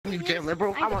Dude, get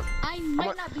liberal. I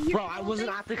might not be here. Bro, I wasn't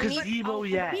at the gazebo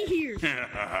yet. Be here.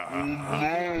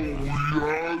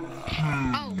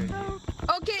 Oh.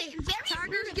 Okay,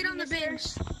 Tigers, get on the bench.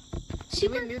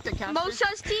 Should we mute the caster?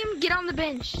 Mosa's team, get on the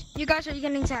bench. You guys are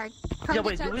getting tagged. Come Yeah,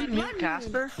 wait, did we mute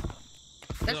Casper?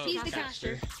 He's the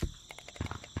caster.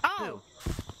 Oh.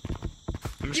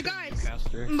 I'm You just gonna guys, mute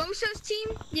caster. Mosa's team?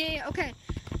 Yeah, okay.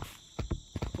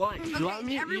 What? Do I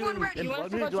mute everyone you? ready? And You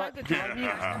what do I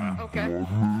Okay.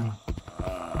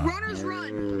 Runners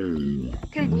run.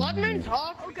 Can Bloodman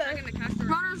talk? Okay.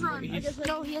 Runners run.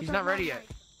 No, He's not ready yet.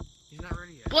 He's not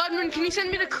ready yet. Bloodman, can you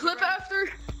send me the clip after?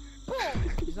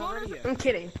 He's not ready yet. I'm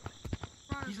kidding.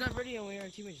 He's not ready and we're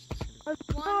teammates. No,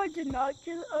 I did not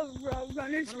get a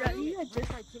runners ready. I just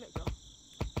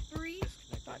 3,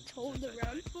 got told to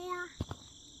run. 4,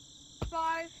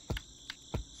 5,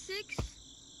 6,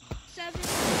 7,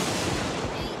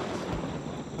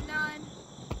 8, 9,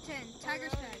 10.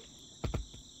 Tigers tag.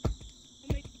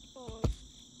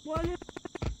 One,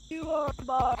 you are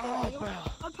bar. Oh, bro.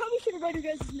 I probably should have read your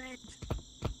guys' names.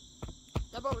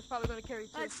 That boat was probably gonna carry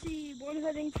two. Let's see. One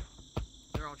heading.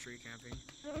 They're all tree camping.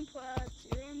 One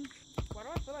platoon. Why do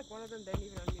I feel like one of them didn't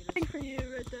even unmute Heading for you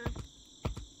right there.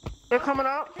 They're coming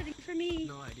up. Heading for me.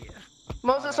 No idea.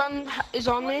 Moses is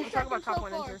on me. What Talk about seconds top so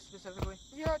one far? injuries specifically.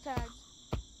 0 tags.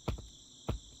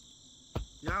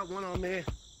 Yeah, one on me.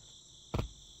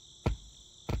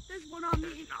 There's one on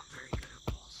me. Not very good at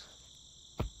balls.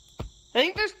 I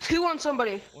think there's two on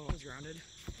somebody. One was grounded.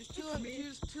 There's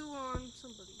two on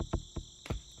somebody.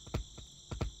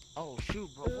 Oh shoot,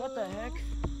 bro. What the heck?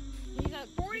 He's at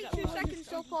 42 seconds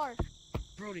so far.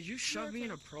 Bro, did you shove me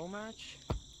in a pro match?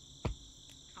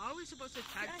 How are we supposed to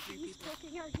tag three He's people?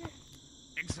 poking out here.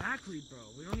 Exactly, bro.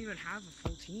 We don't even have a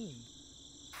full team.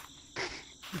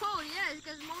 Oh, yeah,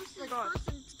 because most of the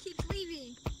person keeps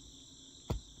leaving.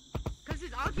 Because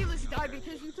his Oculus died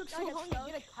because you took so long to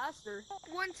get a caster.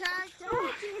 1 tag.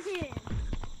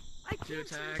 I Two can't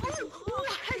tags. see. 2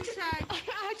 tag.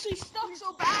 I actually stuck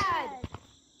so bad.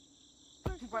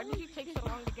 Why did you take so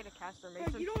long to get a caster,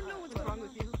 Mason? You don't know what's wrong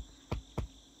with you.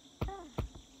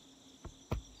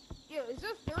 Yo, is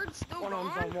the third still One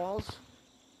arm's on gone? walls.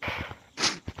 The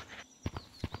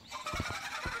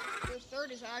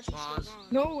third is actually Pause. still gone.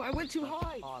 No, I went too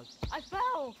high. Pause. I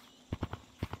fell.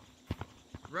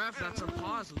 Ref, that's a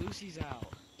pause. Lucy's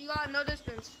out. You got no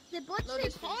distance. Did Blitz No say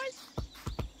distance. pause?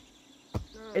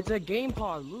 It's a game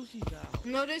pause. Lucy's out.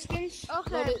 No distance.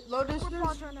 Okay. Low distance. We're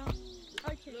paused right now.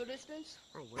 Okay. Low distance.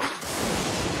 Bro, where is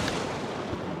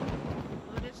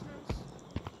Low distance.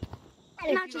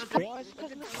 Not just pause,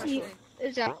 because Lucy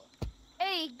is out.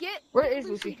 Hey, get Where is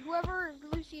Lucy? Whoever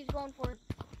Lucy is going for.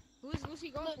 Who is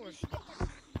Lucy going for?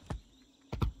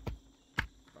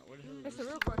 Bro, where the hell is That's the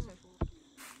Lucy? real question.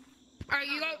 Alright,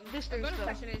 you got distance. The better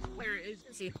question is, where is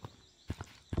Lucy?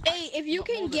 Hey, if you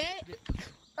can get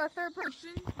a third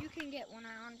person, you can get one.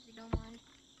 I honestly don't mind.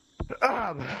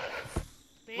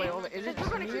 Wait, hold on. Is it We're just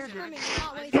gonna me keep or swimming, did...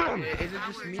 not waiting. Is it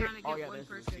just we're me? trying to Oh get yeah, one there's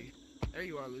person. Lucy. There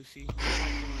you are, Lucy.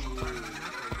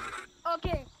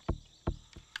 Okay.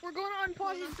 We're going on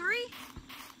pause in 3,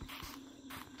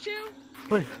 2,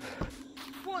 Wait.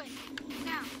 1.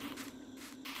 Now.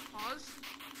 Pause.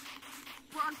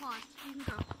 We're on pause. You can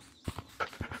go.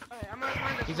 Alright, I'm gonna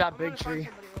find He's at big tree.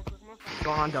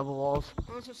 Going on double walls.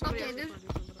 Okay, there's...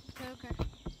 Okay.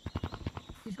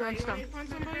 He's going to Better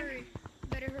hurry.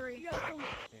 Better hurry.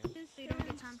 So you don't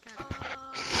get time cap.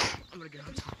 I'm gonna get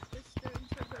on top.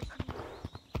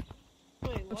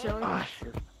 Wait, what? Chilling. Ah,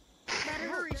 shit. Better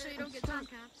hurry so you don't get time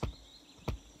caps.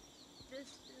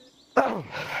 Oh.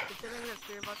 Considering there's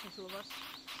 3 of us and 2 of us.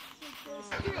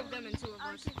 2 of them and 2 of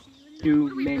us. 2 What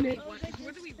do we really minutes. want?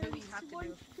 What do we really have to do?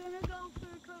 One's gonna go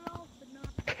for cutoff, but not.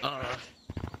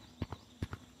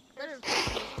 Better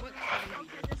what?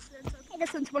 I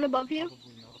guess that's one above you.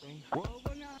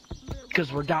 Probably nothing.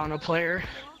 Because we're down a player.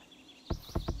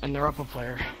 And they're up a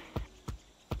player.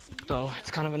 So,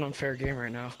 it's kind of an unfair game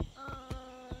right now.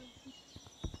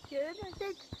 Good, I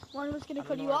think. One was gonna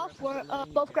cut you off. We're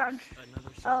both ground.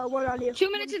 Another One on you.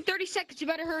 2 minutes and 30 seconds. You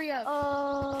better hurry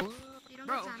up. You don't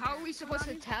Bro, get time how are cap. we supposed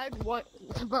to tag what?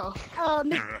 Bro,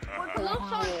 The low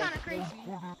song is kind of crazy.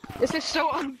 this is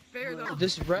so unfair though.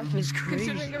 This ref is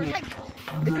crazy.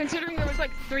 Considering there was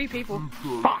like 3 people.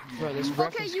 Bro, this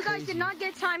ref Okay, is you guys crazy. did not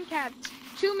get time capped.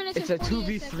 2 minutes It's a and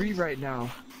 48 2v3 seconds. right now.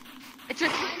 It's a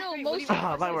I know, most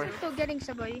Light work. is still getting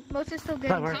somebody. Most is still Light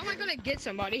getting work. How am I gonna get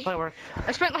somebody? Light work.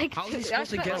 I spent like How's he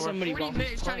supposed to get somebody 40 while he's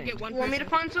minutes trying to playing? get one You want me person.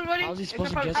 to find somebody? How's he supposed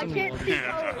to get I somebody? can't see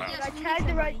colors, but I tagged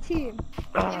the right team.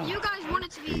 If you guys want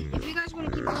it to be, if you guys want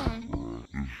to keep going.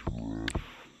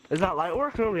 Is that light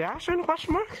work? No reaction?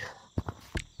 Question mark?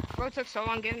 Bro, it took so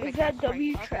long getting Is the that cast, like,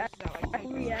 W up, track is that, like,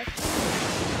 reaction?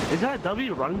 Is that a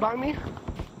W run by me?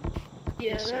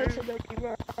 Yeah, Yes, that's sir. a W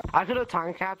run. I could have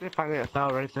time capped if I didn't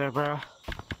fell right there, bro.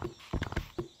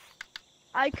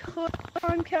 I could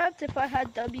time capped if I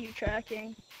had W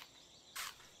tracking.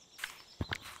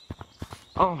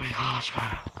 Oh my gosh, bro.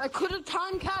 I could have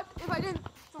time capped if I didn't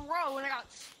throw when I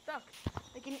got stuck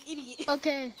like an idiot.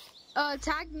 Okay.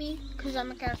 Tag me, cause I'm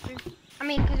a caster. I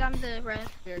mean, cause I'm the red.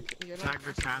 Tag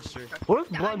the caster. Where's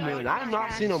Blood Moon? I have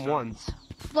not seen him once.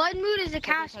 Blood Moon is a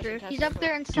caster. He's up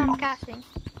there in some casting.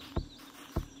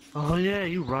 Oh yeah,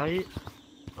 you right.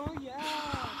 Oh yeah.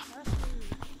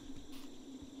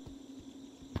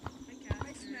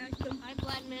 I smacked him. Hi,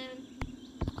 Blood Moon.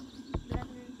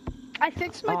 I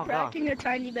fixed my Oh, God. tracking a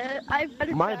tiny bit. I've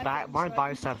better My tracking, my so I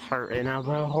biceps hurt right now,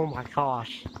 bro. Oh my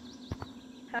gosh.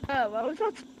 can- Oh, what was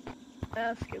that?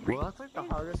 Asking. Well, that's like the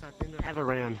hardest I think I've ever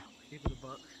ran. Keep it a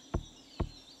buck.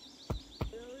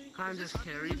 Kind of just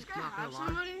carries, not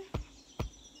gonna lie.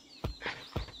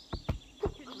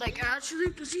 Like actually,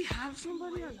 does he have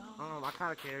somebody or no? I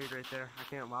kind of carried right there. I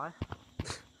can't lie.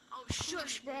 Oh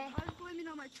shush, bro. I'm blaming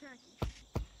on my tracking.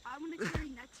 I'm gonna carry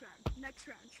next round. Next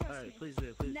round, trust Alright, me. please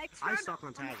do, please. Next I round, suck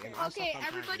on tagging. Okay,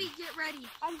 everybody get ready.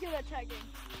 I'm good at tagging,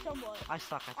 somewhat. I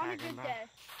suck at On a tagging, good bro. day.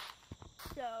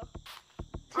 So,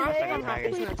 I today suck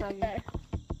is at a tagging. good day.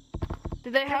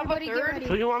 Did they have Everybody a get third? ready.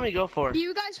 Who do you want me to go for? Do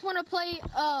you guys want to play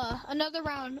another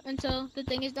round until the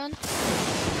thing is done?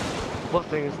 What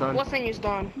thing is done? What thing is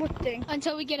done? What thing?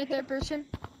 Until we get a third person?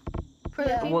 For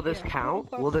Yeah. the team? Will this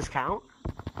count? Will this count?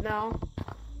 No.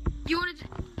 You want to?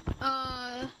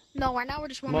 No. Right now we're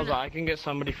just warming Moza, up. I can get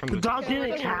somebody from the. Dog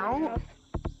didn't count?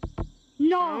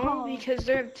 No. Because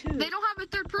they have two. They don't have a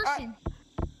third person.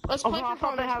 Let's Oh, play I for thought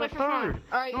fun. they Let's had play a for fun. third.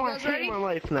 All right, you No, I guys hate ready? my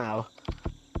life now.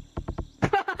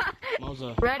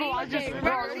 Moza. Ready? Oh, I just Okay,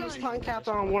 bro, ready? it was time capped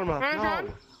on warm up. Round No.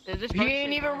 time? He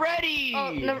ain't even ready.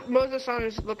 Oh, no, Moses' son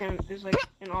is looking, is like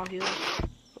in all heels.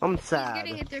 I'm He's sad.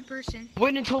 getting a third person.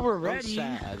 Wait until we're I'm ready.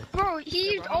 sad. Bro,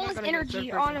 he used bro, I'm all not his gonna get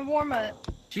energy third on a warm up.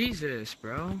 Jesus,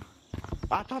 bro.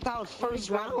 I thought that was first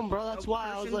round, bro. That's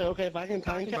why I was like, okay, if I can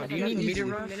time cap, Do you need me to easy.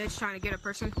 rush? Minutes trying to get a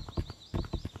person.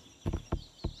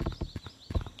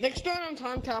 Next round I'm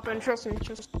time capping, trust me,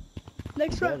 trust me.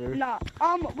 Next Better. round, nah.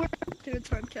 We're doing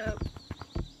time cap.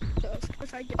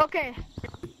 Cause I get, Okay,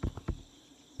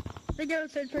 they go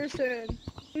third person.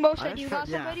 Mosa, do you got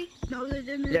Yeah. somebody? No, they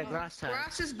didn't. Yeah, grass tag.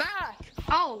 Grass is back.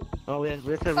 Oh, Oh, we have to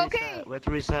reset. Okay. We have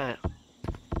to reset.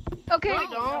 okay. No, we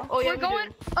don't. Oh, yeah, we're we going.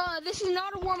 This is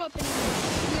not a warm up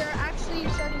anymore. We are actually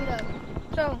starting it up.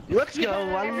 So, Let's go.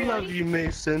 I love you,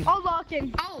 Mason. I'll lock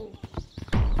in. oh,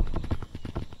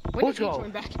 When Let's did he go.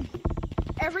 join back?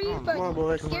 Come on,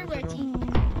 boys. get ready.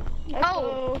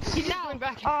 Oh, He just joined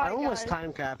back. I almost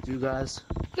time capped you guys.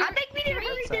 I think we didn't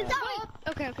hurry this up.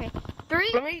 Okay.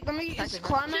 3, Let me just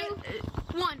climb it.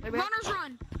 1. Runners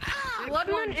run.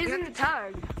 Bloodman isn't the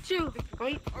tag. 2.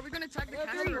 Wait, are we gonna tag the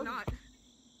caster or not?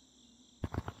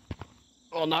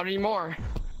 Well, not anymore.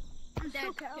 I'm dead.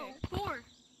 Okay. 4,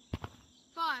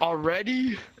 5,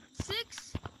 Already?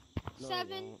 6, No,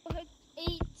 7, no.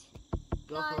 8,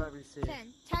 Go 9, for every seat.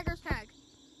 10. Taggers tag.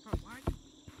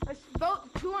 Vote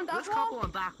 2 on that Let's wall. couple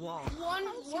on back wall. One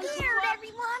Scared,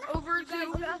 everyone. over to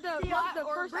the flat the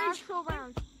or first bridge. actual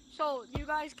round. So, you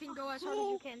guys can go as hard as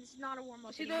you can. This is not a warm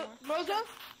up See the anymore. Moza?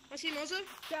 I see Moza.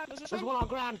 There's one on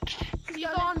ground. He's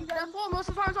on that wall. Most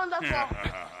of the time's on that wall.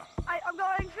 I'm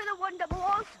going for the one double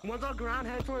off. One's on ground,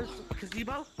 head towards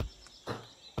gazebo.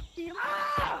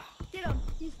 Get him.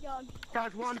 He's gone.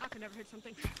 Charge one. I can never hit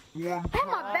something. Oh,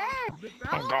 my bad.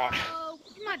 Oh god. Oh,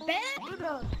 my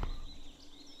bad.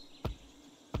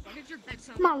 Why did your bed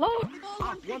sound? My lord.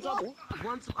 One's up.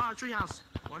 One's treehouse.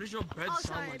 Why does your bed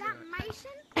sound like Is that?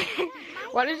 that Mason?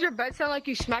 Why does your bed sound like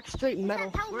you smacked straight metal?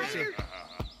 Where is he?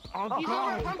 Oh He's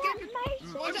over a god. pumpkin.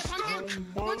 One's a pumpkin.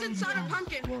 One's inside a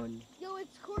pumpkin. Yo,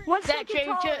 it's Courtney. What's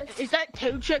that, Is that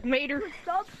Toe Check Mater?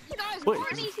 Stop. Guys, Wait.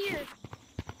 Courtney's here.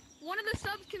 One of the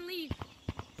subs can leave.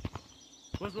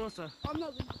 Where's Melissa? I'm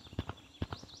not.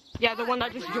 Yeah, the one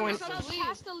that just One of joined. the subs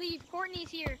has to leave. Courtney's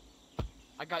here.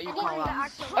 I got you, I'm going to Carl.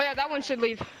 actual. Oh yeah, that one should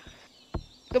leave.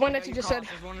 The one that you just said.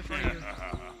 There's one in front of you.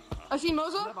 I see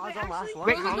Moza. I was on last one.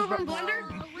 Wait, Moza's over in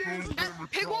Blender.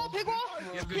 Pig wall, pig wall.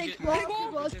 You have good Pig get-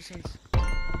 wall. good distance.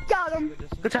 Got him.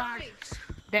 Good tag.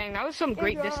 Dang, that was some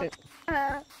great Pig wall. distance.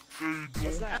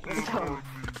 What's that?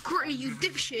 Courtney, you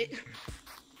dipshit.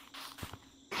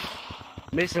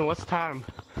 Mason, what's time?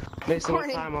 Mason, what's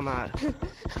Courtney. time on that?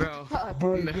 Bro. Fucking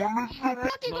gonna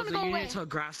Moza, go you away. need to tell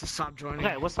Grass to stop joining.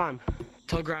 Okay, what's time?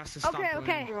 Tell Grass to stop Okay,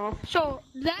 joining. okay. So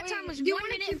that time was 1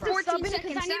 minute and 14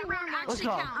 seconds. That round Let's actually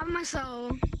go. counts. I'm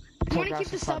myself. Until wanna grass keep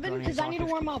the is stopped subbing? growing, 'Cause I need to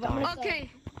soccer warm up. dies. I'm gonna-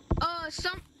 Okay.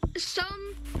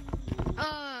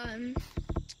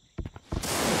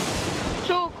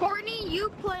 So Courtney, you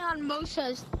play on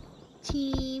Mosa's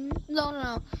team.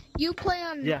 No. You play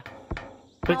on Yeah.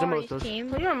 Plays on Ari's Mosa's. team.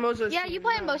 Play on Moses. Yeah, you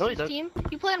play on No, he Mosa's does. team.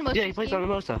 You play on Mosa's Yeah, he plays team. on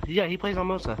Mosa. Yeah, he plays on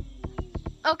Mosa.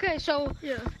 Okay, so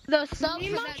Yeah. the sub for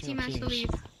Switching that team up has to teams. leave.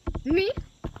 Me?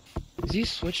 Is he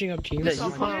switching up teams? Yeah, So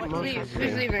you play on who's Mosa's leaving? Who's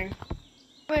team. leaving?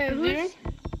 Wait, Who's leaving?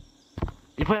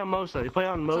 You play on Mosa. You play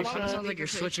on It Mosa. sounds like you're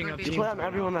switching up You teams. play on right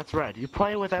everyone now. that's red. You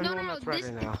play with No, everyone no, that's red this,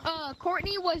 right now.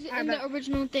 Courtney was in the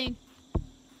original thing.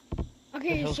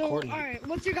 Okay, hell's so Courtney? alright,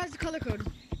 what's your guys' color code?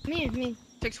 Me.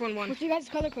 611. What's your guys'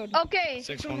 color code? Okay,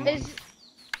 611. is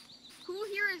Who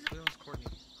here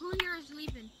is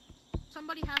leaving?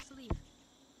 Somebody has to leave.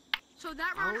 So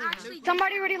that round actually did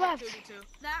Somebody count. already left.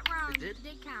 That round It did?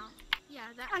 did count. Yeah,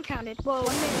 that Uncounted. Whoa.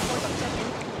 1 minute, 14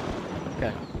 seconds.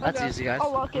 Okay, that's Okay. easy, guys.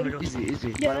 Oh, okay.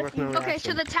 Easy. Yeah, Let it work, no okay.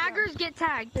 So reaction. the taggers get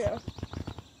tagged. Yeah.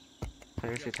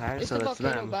 Players get tired, It's so the it's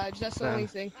volcano them. badge. That's the Them. only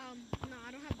thing. no,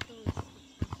 I don't have those.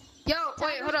 Yo,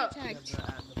 wait, hold up.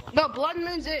 No, Blood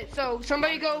Moon's it. So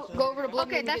somebody go over to Blood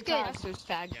Okay, Moon that's and get good. tagged. So it's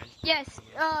tagged. Yes.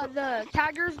 The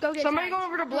taggers go get Somebody tagged. go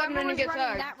over to Blood Whoever Moon and was get running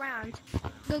tagged. that round,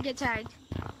 go get tagged.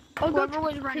 I'll go, Whoever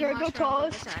was running here, I go last round, go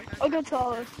get tallest. tagged. I'll go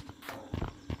tallest.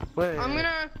 Wait,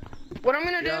 What I'm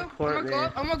gonna do, Yeah, Courtney.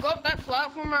 I'm gonna go up that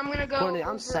platform. I'm gonna go Courtney, I'm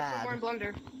over sad. somewhere in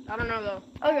Blunder. I don't know though.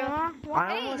 Okay. I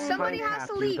Hey, almost somebody has Minecraft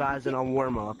to you leave. guys in a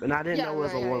warm up, and I didn't know it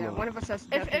was a warm up. One of us has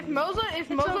to. If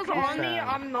Mosa's okay. on me,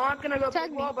 I'm not gonna go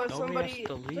Tag pick wall, but Nobody somebody. has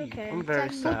to leave. Okay. I'm very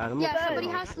sad. I'm Yeah, upset. somebody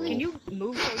has to leave. Can you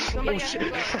move? Somebody has to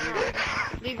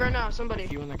go. Leave right now. Somebody.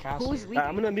 You in the castle. Who's Alright,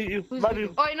 I'm gonna mute you. Who's Love leaving?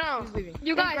 you. Oh, wait, no. Who's leaving?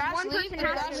 You guys, Grass one leave? person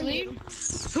Grass has to leave?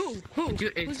 leave. Who?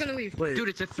 Dude, Who's gonna leave? Wait. Dude,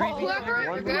 it's a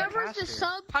 3v. Whoever's the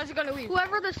sub, How's it gonna leave?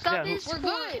 whoever the sub Yeah, is we're for,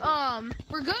 good.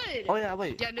 We're good. Oh yeah,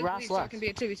 wait. Yeah, no, Grass leave so it left. can be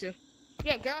a 2v2.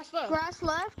 Yeah, grass left. grass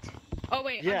left. Oh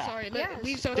wait, Yeah. I'm sorry. Yes.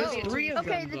 Leave so it There's can be a 2v2. 3 of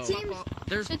Okay, them, the though. teams,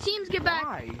 There's the teams get back.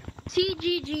 why?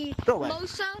 TGG, Go away.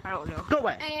 Mosa, I don't know. Go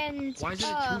away. and Why is it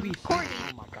a 2v3? Courtney.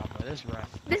 Oh my god, bro, this ref.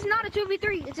 This is not a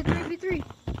 2v3. It's a 3v3.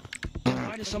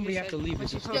 Why does somebody have to leave?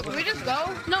 It's Yeah, can we just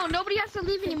go? No, nobody has to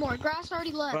leave anymore. Grass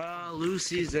already left. Bro,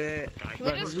 Lucy's it. we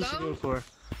But just who's Lucy go? doing for?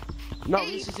 No,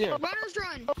 Hey, Lucy's here. runners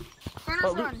run. Runners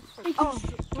Oh, run. Oh,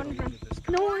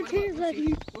 no one cares that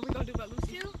you. What we gonna do about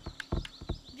Lucy?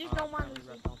 Just don't mind.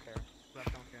 Ref don't care. Ref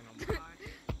don't care no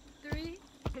more. 3,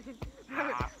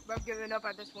 I'm giving up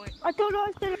at this point. I told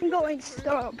I said I'm going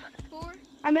stop. 4,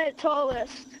 I'm at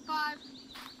tallest. 5,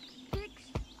 6,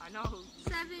 I know who.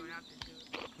 7, Gonna have to do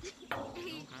it. 8, Don't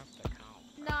have to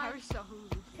count. 9, Harry saw who.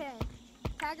 10.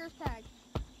 Taggers tag.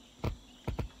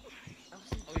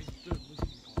 Oh, he's dude,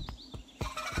 Lucy's going.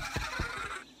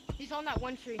 He's on that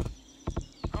one tree.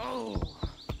 Oh.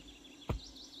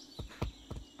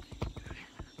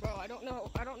 Bro, I don't know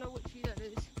what tree that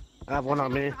is. I have one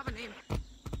on me. I don't have a name.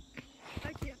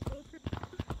 I can't go through.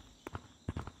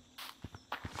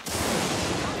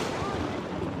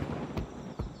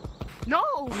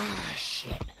 No!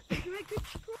 Shit.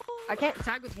 I can't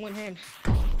tag with one hand.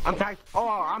 I'm tagged. Oh,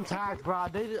 I'm tagged, bro.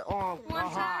 They did. Oh, One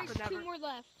uh-huh. tag, 2 more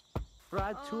left. Bro, I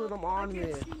had 2 of them on me.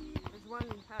 There's one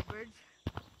at bridge.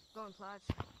 Going flats.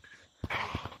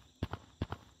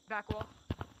 Back wall.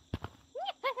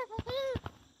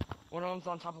 One of them's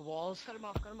on top of walls. Cut him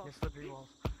off, cut him off. They're slippery walls.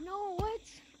 No, what?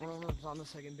 One of them's on the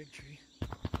second big tree.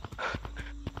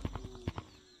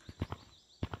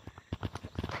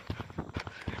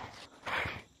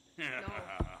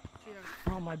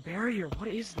 Bro, my barrier, what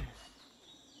is this?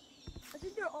 I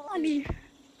think they're all on me.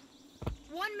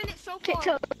 1 minute so Okay, far.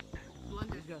 so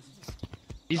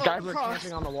These Oh, guys are cross.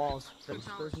 camping on the walls.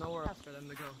 There's nowhere else for them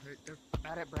to go. They're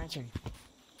bad at branching.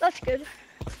 that's good.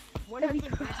 One has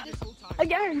been bad this whole time.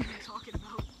 Again. What are you talking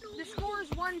about? The score is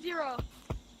 1-0.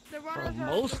 The Bro, runners are...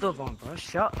 most of them, bro.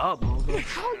 Shut up, Mogo.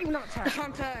 How are you not tagged?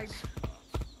 I'm tagged.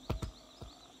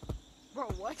 Bro,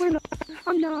 what? We're not.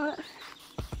 I'm not.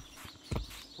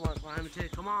 What,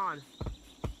 Climate? Come on.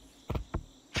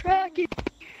 Tracking.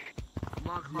 Come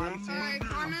on, Climate. Alright,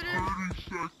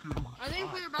 I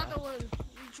think we're about to win.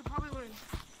 We should probably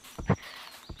win.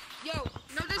 Yo,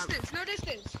 no distance, no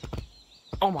distance.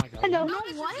 Oh my god. I know. No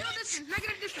distance, no distance,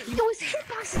 negative distance. It was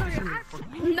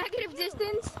hitboxes. Negative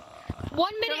distance.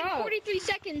 1 minute Shut and up. 43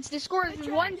 seconds. The score is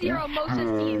 1-0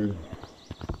 Mosa's team.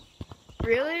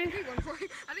 Really? I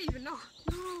didn't even know.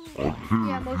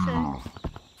 Yeah, Mosa.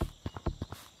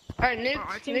 Alright, Nick, Oh,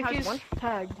 our team has has one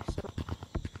tagged. So.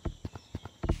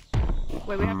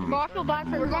 Wait, we have to Well, I feel bad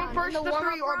for We're the going guy. first In the to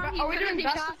warm-up 3 or round, are we he's doing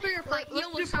gonna best be of 3 or like let's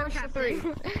Ian do was first to 3?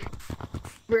 sarcastic.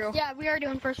 Real. Yeah, we are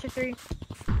doing first to 3.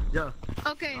 Yeah.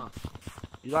 Okay.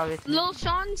 You gotta get Lil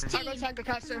Sean's I team. go tag the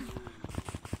caster.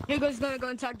 Hugo's gonna go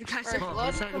and tag the caster.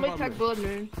 Alright, Somebody tag Blood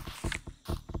Moon.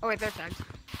 Oh wait, they're tagged.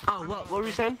 Oh, what were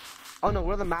we saying? Oh no,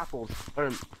 we're the Mapples.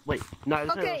 Or wait, no,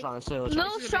 it's Okay, Lil Sean.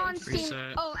 Lil Sean's team.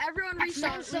 Reset. Oh, everyone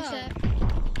reset.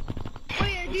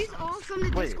 Wait, are these all from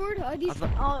the Wait, Discord? Are these I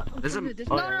thought- all Is from it- the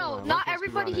oh, Discord? No, yeah, no, yeah, not yeah.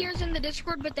 everybody here is in the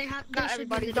Discord, but they have. They Not should be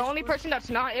in everybody. The only Discord. person that's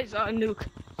not is Nuke.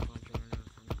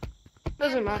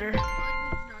 Doesn't matter. Blood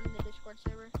Moon's not in the Discord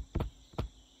server.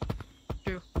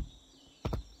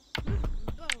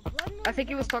 I think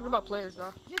he was talking about players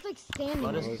though. Just like standing.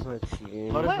 What there. is my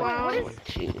team? What- what is-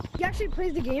 team? He actually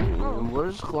plays the game? Oh. What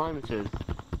is Climate?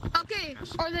 Okay,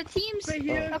 are the teams?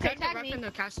 here. Okay, Tag tag the me. ref and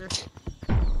the caster.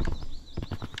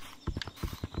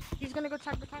 He's gonna go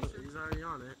tag the caster. He's already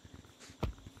on it.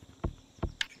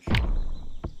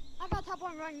 I got top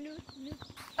one running new.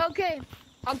 Okay,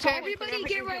 I'm top everybody one.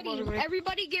 get ready.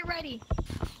 Everybody get ready.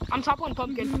 I'm top one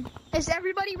pumpkin. Is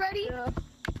everybody ready?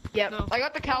 Yep. No. I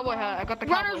got the cowboy hat. I got the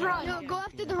Runners cowboy run. hat. No, go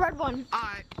after the red one.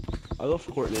 Alright. I'll go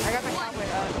for Courtney. I got the cowboy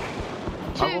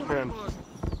hat. I'll go for him.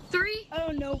 3, I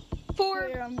don't know 4,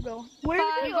 where I'm going.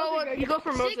 Five, You go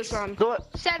for Moses 6, run. Do it.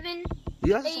 7,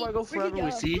 You guys Eight. just wanna go for whoever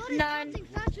we see? 9,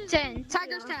 10.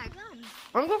 Tiger's tag.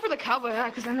 I'm going for the cowboy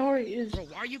hat because I know where he is. Bro,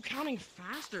 why are you counting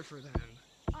faster for them?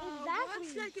 Exactly. 1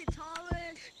 second,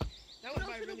 Talish. That was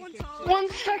Go for the one Talish. 1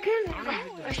 second.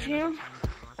 I see him.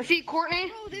 I see Courtney.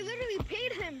 Bro, they literally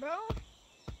paid him, bro.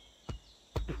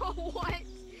 What?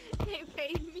 They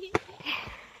paid me?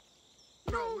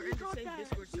 Bro, we're in the got same that.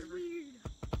 Discord This is server. weird.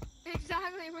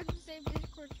 Exactly, we're the same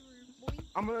Discord server, boy.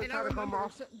 I'm gonna And I try to come remember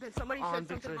off. that somebody on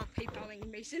said something victory. about PayPaling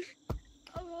Mason.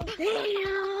 Oh,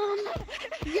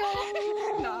 Damn!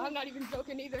 Yo! No, I'm not even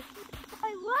joking either.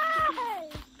 I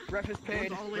lied. Ref is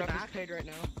paid. all the way Ref is back? paid right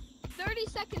now. 30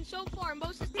 seconds so far.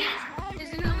 Moses team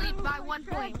is in the lead by 1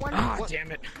 point. Ah,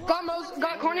 damn it. Got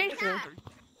Got Courtney.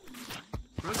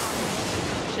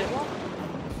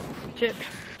 Shit.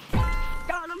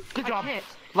 Got him. Good job. I can't.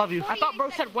 Love you. I thought bro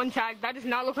said 1 tag. That does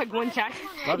not look like 1 tag.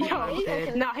 Love you.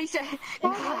 No, nah, he said.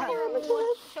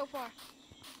 So far.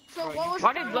 So what was?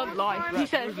 Why did Blood lie? He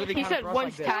said 1 tag. 48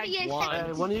 One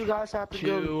seconds. of you guys have to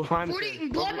go Two. climb. 40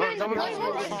 Blood Moon. Someone Blood else Moon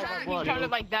will was fight tagged. blood.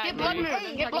 Counted like that. Get Blood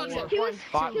Moon. Get Blood Moon. He was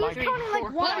counting like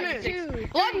Four, 1, five, 2.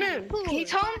 Blood Moon. Can you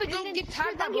tell him to go get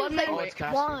tagged by Blood Oh, Moon? it's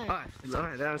Casper. 1.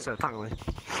 Alright, that's a finally.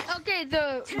 Okay,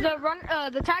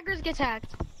 the taggers get tagged.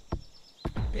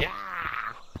 Yeah.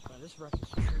 Bro, this ref is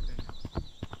tripping.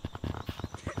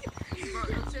 Bro,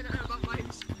 don't say that about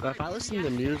my. If I listen to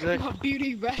music,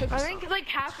 Beauty refs. I think like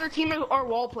half their team are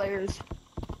wall players.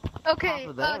 Okay, Half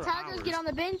of them are taggers ours. get on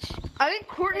the bench. I think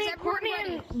Courtney Is everyone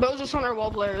and Moses are wall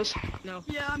players. No.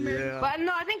 Yeah, I'm ready. yeah. But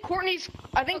no, I think Courtney's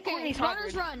Okay, Courtney's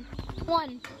runners hybrid. run.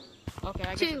 1, Okay,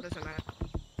 I guess 2. it doesn't matter.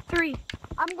 3,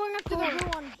 I'm going after the blue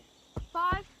one.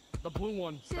 5, The blue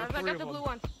one. I There's got three the of blue them.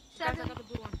 one. Guys, I 7, got the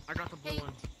blue one. I got the blue Eight.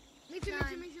 one. Me too, me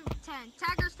too, me too. 10.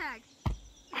 Taggers tag.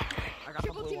 I got the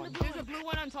Triple blue team one. the There's a blue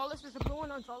one on tallest. There's a blue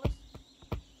one on tallest.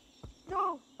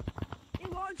 No. He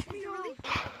launched me early.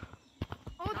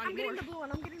 Oh, Not I'm getting anymore. the blue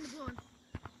one. I'm getting the blue one.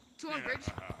 2 on bridge.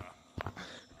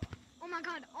 Oh my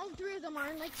god, all 3 of them are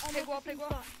in like almost Pig wall, the same pig wall.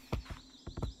 spot.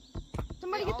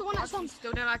 Somebody get the one at some.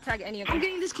 Still did not tag any of I'm them.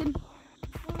 getting this kid.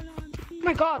 Oh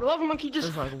my god, Love Monkey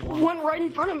just There's like one. went right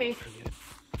in front of me.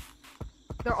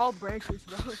 They're all branches,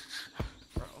 bro.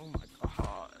 Bro, oh my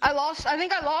god. I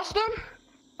think I lost them.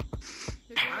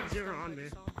 I have 0 on me.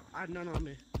 I have none on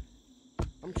me.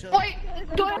 I'm chilling. Wait,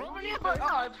 do I have any?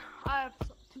 I have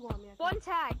 2 on me. 1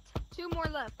 tagged. 2 more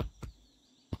left.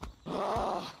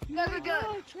 You guys are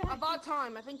good. About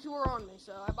time. I think 2 were on me,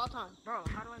 so about time. Bro,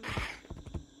 how do I make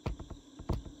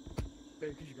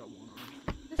Because you got one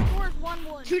on. The score is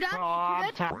 1-1. Shoot Bro, out.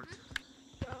 I'm tapped.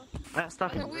 I got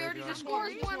stuck in We already the just Score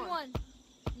scored. is 1-1.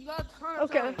 You got a ton of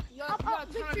Okay. time. You got a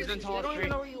ton of He's in time. tall I don't even street.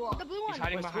 know where you are. The blue He's one.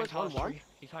 hiding Wait, behind so it's tall 1-1? tree.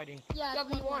 He's hiding. Yeah, Yeah, it's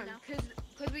we 1-1 won. now.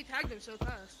 Because we tagged him so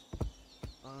fast.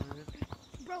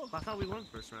 Bro. I thought we won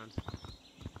first round.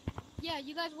 Yeah,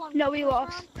 you guys won. No, we first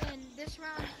lost. round, and this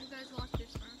round, you guys lost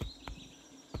this round.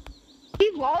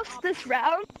 He lost this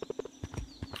round.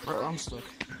 Bro, I'm stuck.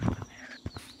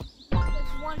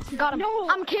 It's 1-2. Got him. No.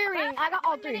 I'm carrying. I got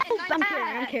all 3. I'm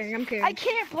carrying. I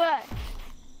can't play.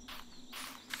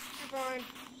 Fine.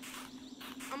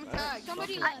 I'm tagged.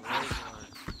 Somebody left.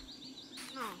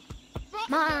 No.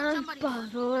 Man, Somebody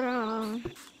left.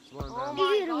 Oh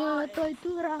my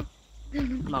god.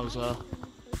 That was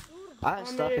I have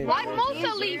stuck in. Why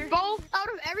Mosa leave, bro? Out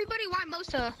of everybody, why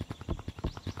Mosa?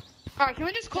 Alright, can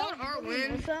we just call it our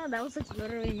win? That was like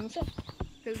literally Musa.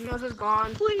 Because Moses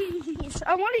gone. Please,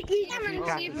 I want to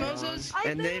eat Moses.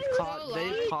 And they've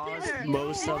caused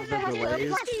most of the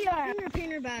delays.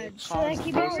 Painter badge. Bro,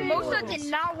 Mosa did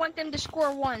not want them to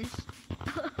score once.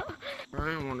 I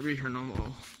don't want to be here no more.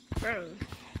 Bro.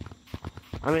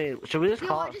 I mean, should we just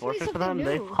call I it just forfeit need for them? something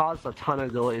They've new. caused a ton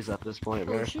of delays at this point,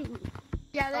 bro. Yeah, they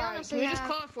Alright, can honestly we just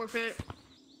have. call it forfeit?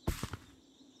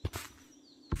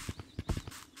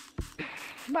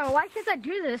 Bro, why can't I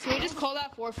do this? Can we just call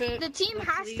that forfeit? The team Like,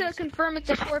 has to please? confirm it's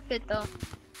a forfeit, though.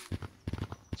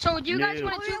 So, do you guys No.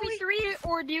 want a 2v3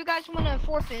 or do you guys want to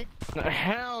forfeit?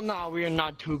 Hell no, we are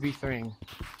not 2v3ing.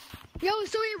 Yo,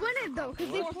 so we win it though, cause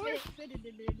they Forfeit. forfeited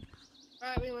it.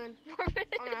 Alright, we win.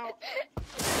 I'm out.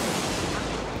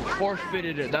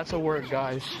 Forfeited it. That's a word,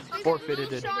 guys.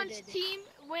 Forfeited it. Sean's team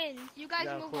wins. You guys Good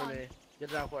job, move on. Courtney. Good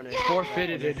job, Courtney.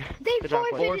 Forfeited it. They Good job,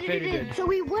 forfeited it, so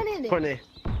we win it. Courtney.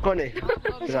 Courtney.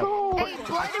 Good job. Go. Hey,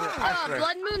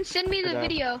 Blood Moon, send me the Good job.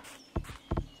 video.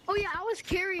 Oh yeah, I was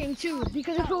carrying too,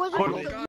 because if it wasn't Courtney.